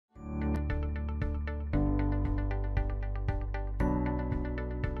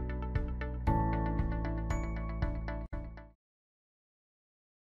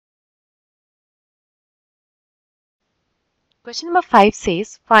Question number 5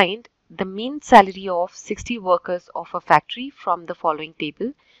 says, find the mean salary of 60 workers of a factory from the following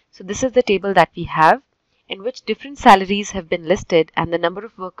table. So this is the table that we have, in which different salaries have been listed and the number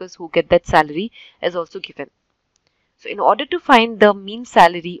of workers who get that salary is also given. So in order to find the mean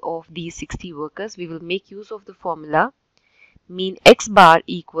salary of these 60 workers, we will make use of the formula mean x bar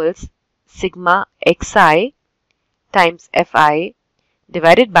equals sigma xi times fi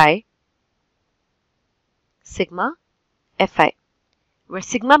divided by sigma fi, where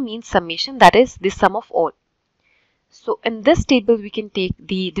sigma means summation, that is the sum of all. So in this table, we can take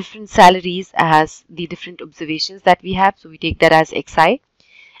the different salaries as the different observations that we have. So we take that as xi,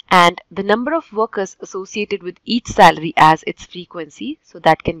 and the number of workers associated with each salary as its frequency. So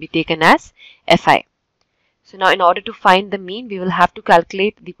that can be taken as fi. So now in order to find the mean, we will have to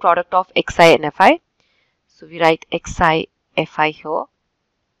calculate the product of xi and fi. So we write xi fi here.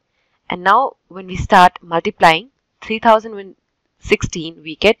 And now when we start multiplying 3000 with 16,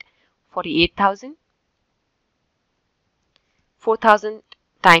 we get 48,000. 4,000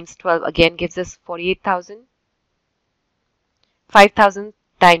 times 12 again gives us 48,000. 5,000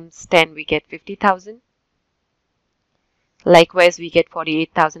 times 10 we get 50,000. Likewise we get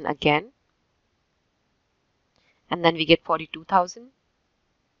 48,000 again. And then we get 42,000.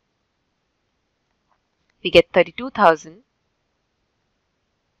 We get 32,000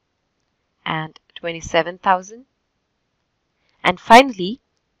 and 27,000. And finally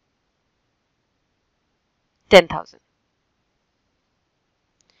 10,000.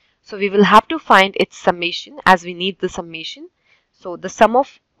 So we will have to find its summation as we need the summation. So the sum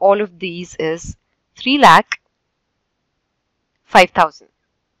of all of these is 3,05,000.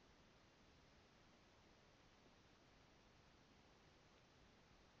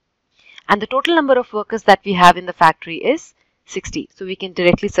 And the total number of workers that we have in the factory is 60. So we can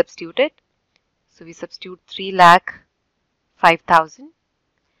directly substitute it. So we substitute 3,05,000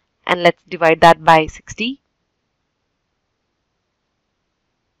 and let's divide that by 60.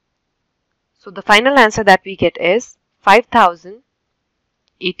 So the final answer that we get is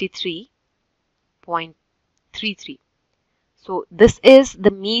 5,083.33. So this is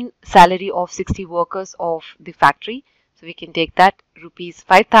the mean salary of 60 workers of the factory. So we can take that rupees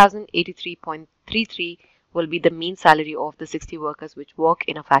 5,083.33 will be the mean salary of the 60 workers which work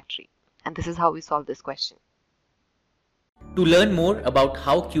in a factory. And this is how we solve this question. To learn more about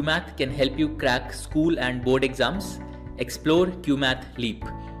how QMath can help you crack school and board exams, explore QMath Leap,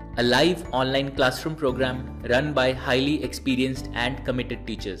 a live online classroom program run by highly experienced and committed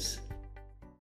teachers.